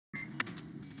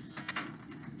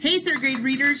Hey, third grade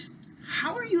readers,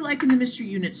 how are you liking the mystery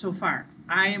unit so far?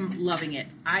 I am loving it.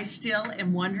 I still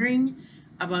am wondering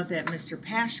about that Mr.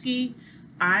 Paschke.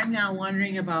 I'm now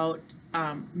wondering about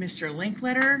Mr.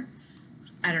 Linkletter.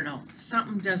 I don't know,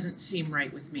 something doesn't seem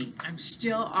right with me. I'm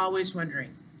still always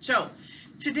wondering. So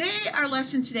today, our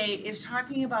lesson today is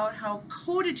talking about how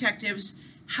co-detectives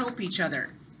help each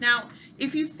other. Now,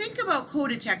 if you think about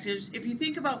co-detectives, if you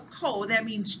think about co, that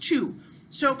means two.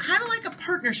 So kind of like a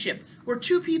partnership where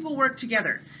two people work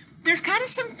together. There's kind of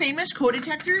some famous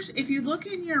co-detectives. If you look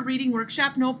in your reading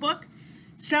workshop notebook,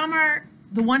 some are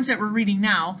the ones that we're reading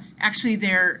now. Actually,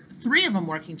 there are three of them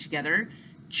working together.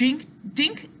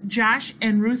 Dink, Josh,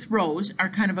 and Ruth Rose are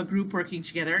kind of a group working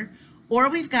together. Or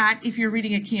we've got, if you're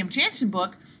reading a Cam Jansen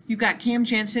book, you've got Cam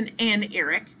Jansen and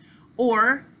Eric.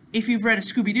 Or if you've read a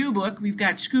Scooby-Doo book, we've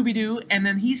got Scooby-Doo, and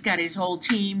then he's got his whole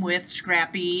team with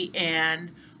Scrappy and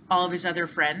all of his other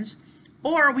friends.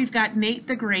 Or we've got Nate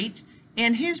the Great,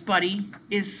 and his buddy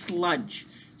is Sludge.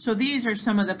 So these are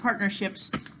some of the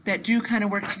partnerships that do kind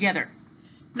of work together.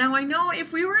 Now I know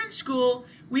if we were in school,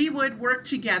 we would work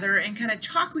together and kind of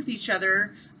talk with each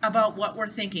other about what we're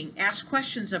thinking, ask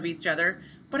questions of each other,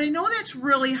 but I know that's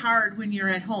really hard when you're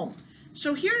at home.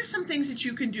 So here are some things that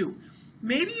you can do.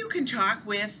 Maybe you can talk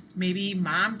with maybe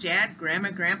mom, dad, grandma,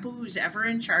 grandpa, who's ever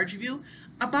in charge of you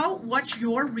about what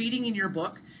you're reading in your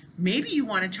book. Maybe you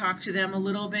want to talk to them a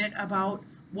little bit about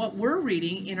what we're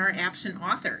reading in our absent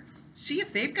author. See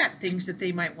if they've got things that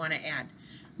they might want to add.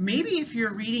 Maybe if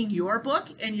you're reading your book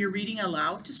and you're reading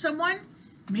aloud to someone,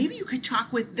 maybe you could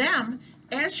talk with them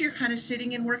as you're kind of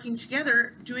sitting and working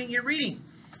together doing your reading.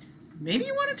 Maybe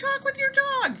you want to talk with your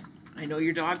dog. I know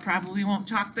your dog probably won't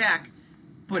talk back,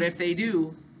 but if they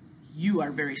do, you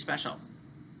are very special.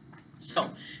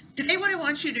 So today what I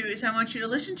want you to do is I want you to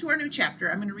listen to our new chapter.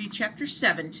 I'm going to read chapter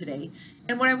 7 today.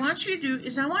 And what I want you to do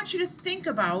is I want you to think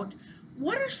about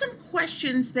what are some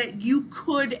questions that you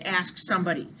could ask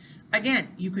somebody. Again,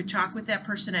 you could talk with that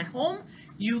person at home.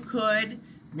 You could,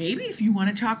 maybe if you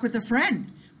want to talk with a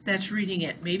friend that's reading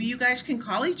it, maybe you guys can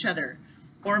call each other.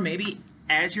 Or maybe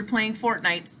as you're playing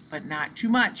Fortnite, but not too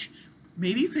much,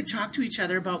 maybe you could talk to each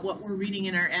other about what we're reading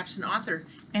in our absent author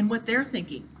and what they're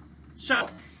thinking. So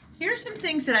here's some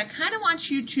things that I kind of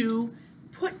want you to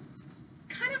put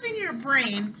kind of in your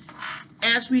brain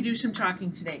as we do some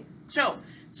talking today. So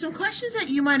some questions that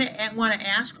you might want to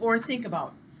ask or think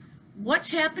about.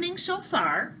 What's happening so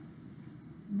far?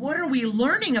 What are we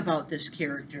learning about this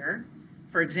character?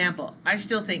 For example, I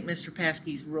still think Mr.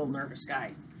 Paschke's a real nervous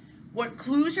guy. What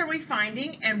clues are we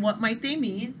finding and what might they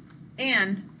mean?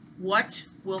 And what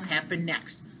will happen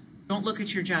next? Don't look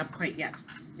at your job quite yet.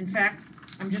 In fact,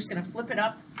 I'm just going to flip it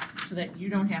up so that you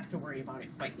don't have to worry about it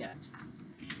quite yet.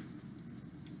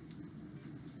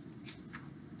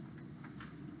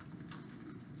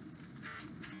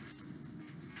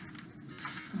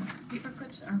 Paper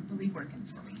clips aren't really working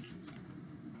for me.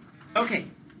 Okay,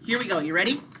 here we go. You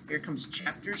ready? Here comes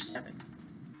chapter 7.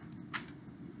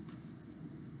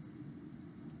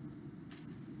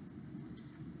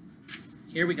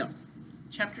 Here we go.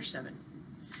 Chapter 7.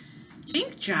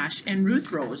 Dink, Josh, and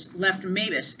Ruth Rose left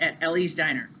Mavis at Ellie's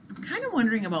diner. I'm kind of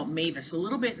wondering about Mavis a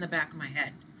little bit in the back of my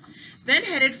head. Then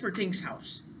headed for Dink's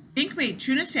house. Dink made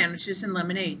tuna sandwiches and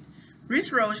lemonade.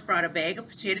 Ruth Rose brought a bag of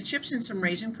potato chips and some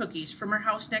raisin cookies from her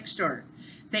house next door.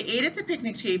 They ate at the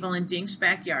picnic table in Dink's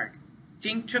backyard.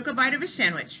 Dink took a bite of his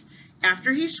sandwich.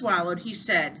 After he swallowed, he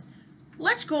said,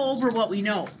 "Let's go over what we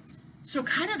know." So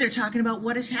kind of they're talking about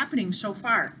what is happening so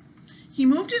far. He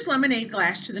moved his lemonade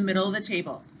glass to the middle of the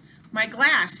table. "My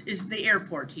glass is the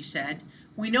airport," he said.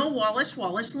 "We know Wallace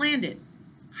landed."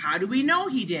 "How do we know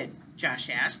he did?" Josh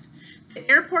asked. "The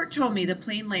airport told me the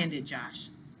plane landed, Josh."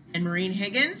 "And Maureen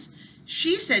Higgins?"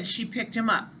 "She said she picked him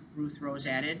up," Ruth Rose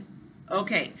added.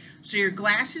 "Okay, so your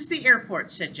glass is the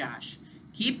airport," said Josh.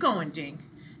 "Keep going, Dink."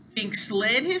 Dink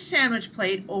slid his sandwich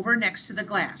plate over next to the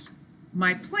glass.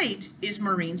 "My plate is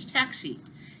Maureen's taxi."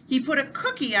 He put a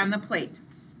cookie on the plate.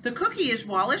 "The cookie is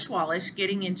Wallace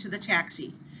getting into the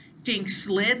taxi." Dink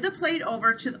slid the plate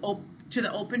over to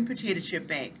the open potato chip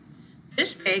bag.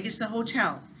 "This bag is the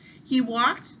hotel." He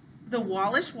walked the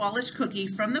Wallace cookie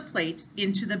from the plate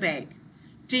into the bag.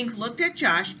 Dink looked at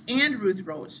Josh and Ruth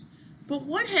Rose. But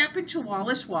what happened to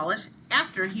Wallace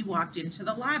after he walked into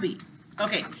the lobby?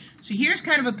 Okay, so here's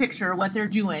kind of a picture of what they're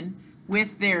doing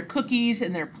with their cookies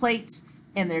and their plates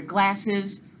and their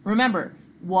glasses. Remember,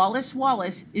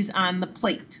 Wallace is on the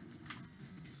plate.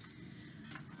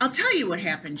 "I'll tell you what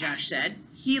happened," Josh said.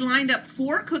 He lined up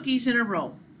 4 cookies in a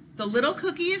row. "The little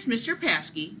cookie is Mr.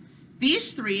 Paschke.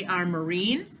 These 3 are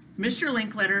Maureen, Mr.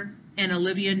 Linkletter, and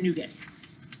Olivia Nugent."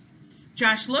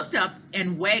 Josh looked up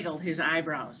and waggled his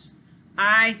eyebrows.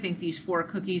 I think these four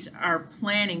cookies are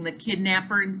planning the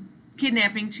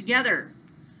kidnapping together.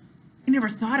 I never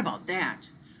thought about that.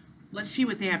 Let's see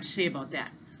what they have to say about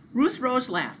that. Ruth Rose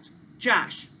laughed.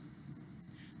 Josh,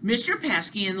 Mr.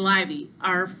 Paskey and Livy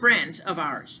are friends of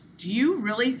ours. Do you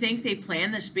really think they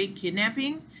planned this big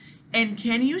kidnapping? And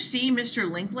can you see Mr.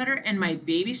 Linkletter and my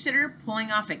babysitter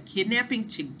pulling off a kidnapping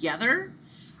together?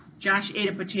 Josh ate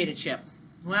a potato chip.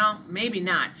 Well, maybe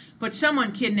not, but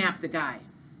someone kidnapped the guy.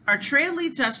 Our trail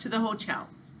leads us to the hotel.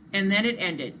 And then it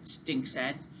ended, Dink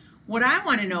said. What I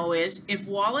want to know is, if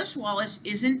Wallace Wallace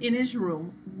isn't in his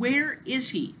room, where is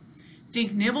he?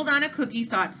 Dink nibbled on a cookie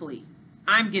thoughtfully.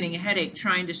 I'm getting a headache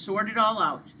trying to sort it all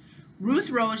out. Ruth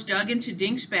Rose dug into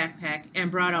Dink's backpack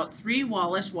and brought out 3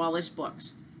 Wallace Wallace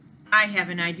books. I have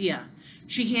an idea.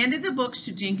 She handed the books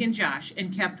to Dink and Josh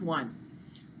and kept one.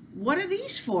 What are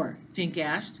these for? Dink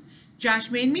asked.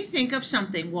 Josh made me think of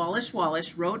something Wallace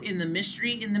Wallace wrote in The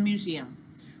Mystery in the Museum.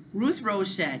 Ruth Rose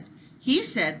said, he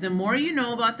said the more you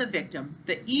know about the victim,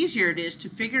 the easier it is to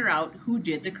figure out who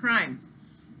did the crime.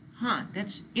 Huh,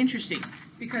 that's interesting,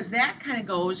 because that kind of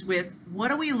goes with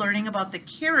what are we learning about the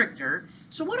character?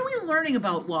 So what are we learning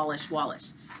about Wallace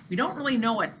Wallace? We don't really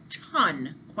know a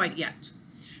ton quite yet.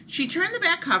 She turned the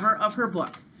back cover of her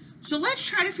book. So let's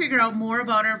try to figure out more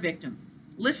about our victim.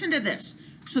 Listen to this.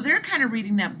 So they're kind of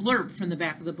reading that blurb from the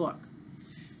back of the book.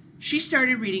 She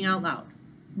started reading out loud.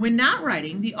 When not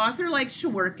writing, the author likes to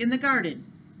work in the garden.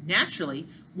 Naturally,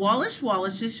 Wallace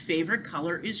Wallace's favorite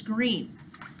color is green.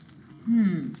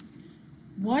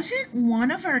 Wasn't one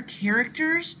of our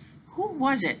characters, who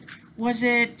was it? Was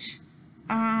it,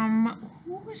 who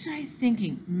was I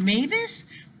thinking? Mavis?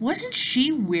 Wasn't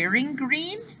she wearing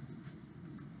green?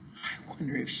 I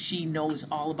wonder if she knows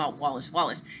all about Wallace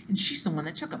Wallace, and she's the one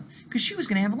that took him, because she was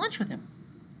going to have lunch with him.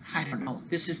 I don't know.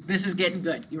 This is getting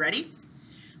good. You ready?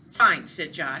 Fine,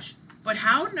 said Josh. But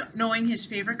how, knowing his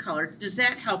favorite color, does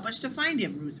that help us to find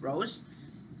him, Ruth Rose?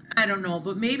 I don't know,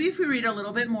 but maybe if we read a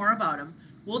little bit more about him,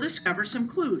 we'll discover some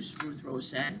clues, Ruth Rose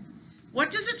said.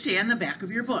 What does it say on the back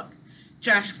of your book?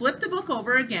 Josh flipped the book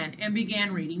over again and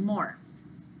began reading more.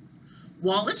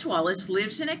 Wallace Wallace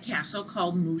lives in a castle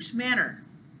called Moose Manor.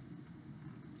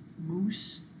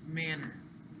 Moose Manor.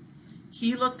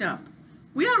 He looked up.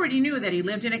 We already knew that he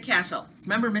lived in a castle.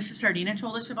 Remember Mrs. Sardina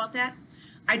told us about that?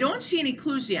 I don't see any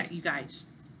clues yet, you guys.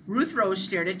 Ruth Rose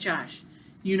stared at Josh.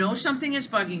 You know something is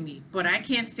bugging me, but I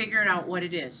can't figure out what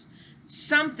it is.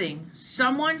 Something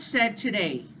someone said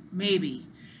today, maybe.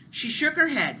 She shook her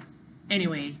head.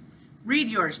 Anyway, read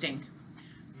yours, Dink.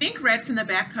 Dink read from the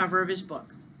back cover of his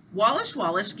book. Wallace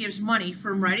Wallace gives money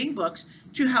from writing books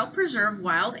to help preserve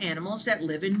wild animals that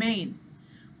live in Maine.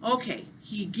 Okay,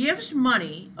 he gives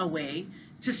money away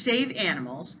to save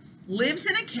animals, lives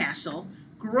in a castle,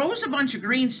 grows a bunch of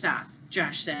green stuff,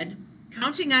 Josh said,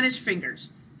 counting on his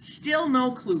fingers. Still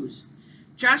no clues.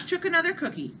 Josh took another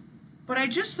cookie. But I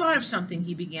just thought of something,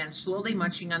 he began, slowly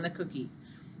munching on the cookie.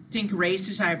 Dink raised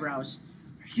his eyebrows.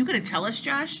 Are you going to tell us,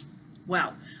 Josh?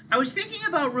 Well, I was thinking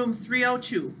about room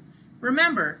 302.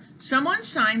 Remember, someone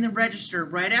signed the register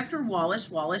right after Wallace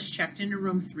Wallace checked into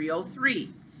room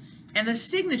 303. And the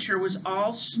signature was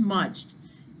all smudged.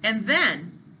 And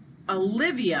then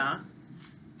Olivia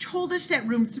told us that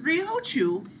room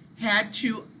 302 had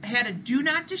a do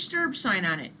not disturb sign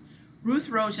on it. Ruth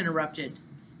Rose interrupted.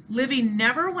 Livy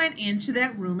never went into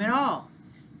that room at all.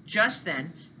 Just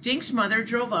then, Dink's mother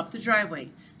drove up the driveway.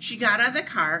 She got out of the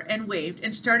car and waved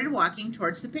and started walking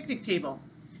towards the picnic table.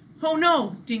 Oh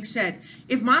no, Dink said.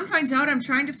 If Mom finds out I'm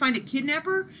trying to find a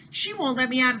kidnapper, she won't let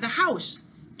me out of the house.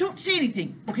 Don't say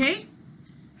anything, okay?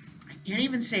 I can't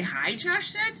even say hi, Josh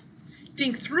said.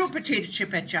 Dink threw a potato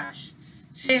chip at Josh.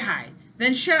 Say hi,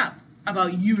 then shut up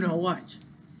about you-know-what.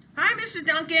 Hi, Mrs.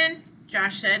 Duncan,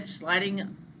 Josh said,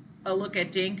 sliding a look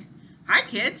at Dink. Hi,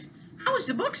 kids. How was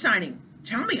the book signing?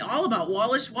 Tell me all about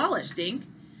Wallace Wallace, Dink.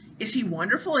 Is he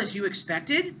wonderful as you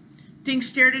expected? Dink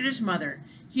stared at his mother.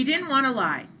 He didn't want to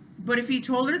lie, but if he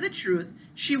told her the truth,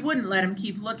 she wouldn't let him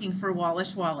keep looking for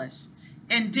Wallace Wallace.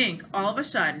 And Dink, all of a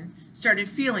sudden, started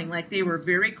feeling like they were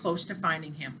very close to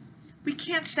finding him. We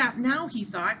can't stop now, he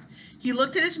thought. He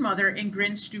looked at his mother and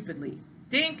grinned stupidly.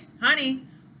 Dink, honey,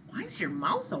 why is your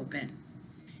mouth open?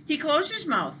 He closed his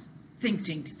mouth. Think,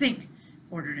 Dink, think,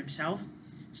 ordered himself.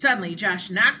 Suddenly, Josh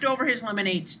knocked over his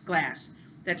lemonade glass.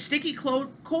 That sticky,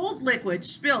 cold liquid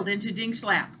spilled into Dink's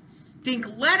lap. Dink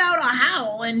let out a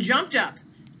howl and jumped up.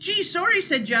 Gee, sorry,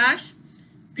 said Josh.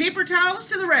 Paper towels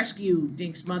to the rescue.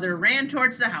 Dink's mother ran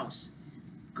towards the house.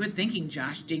 Good thinking,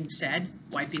 Josh, Dink said,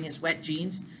 wiping his wet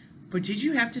jeans. But did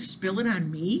you have to spill it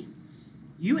on me?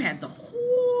 You had the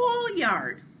whole yard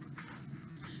starred.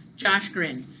 Josh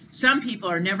grinned. Some people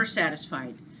are never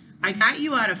satisfied. I got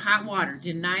you out of hot water,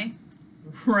 didn't I?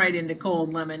 Right into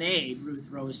cold lemonade, Ruth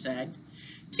Rose said.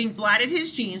 Tink blotted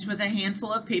his jeans with a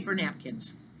handful of paper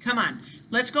napkins. Come on,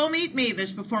 let's go meet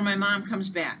Mavis before my mom comes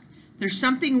back. There's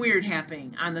something weird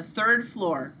happening on the 3rd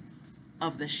floor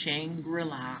of the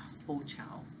Shangri-La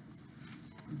Hotel.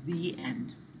 The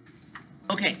end.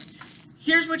 Okay,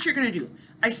 here's what you're going to do.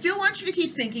 I still want you to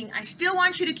keep thinking. I still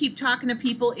want you to keep talking to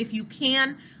people if you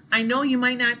can. I know you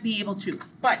might not be able to,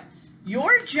 but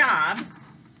your job,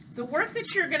 the work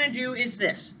that you're going to do is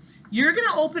this. You're going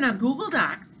to open a Google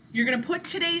Doc. You're going to put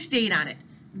today's date on it.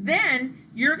 Then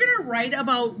you're going to write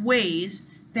about ways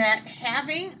that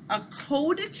having a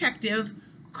co-detective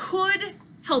could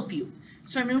help you.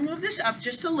 So I'm going to move this up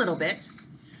just a little bit.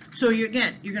 So you're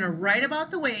going to write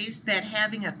about the ways that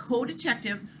having a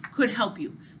co-detective could help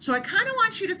you. So I kind of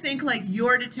want you to think like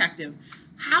your detective.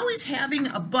 How is having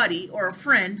a buddy or a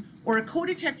friend or a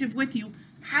co-detective with you,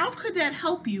 how could that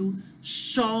help you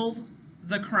solve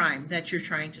the crime that you're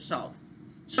trying to solve?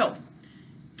 So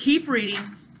keep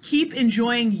reading, keep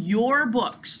enjoying your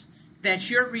books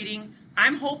that you're reading.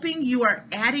 I'm hoping you are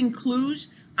adding clues.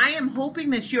 I am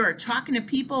hoping that you are talking to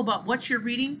people about what you're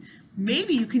reading.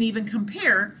 Maybe you can even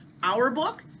compare our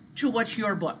book to what's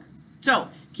your book. So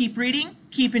keep reading,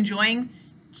 keep enjoying,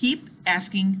 keep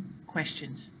asking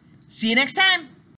questions. See you next time.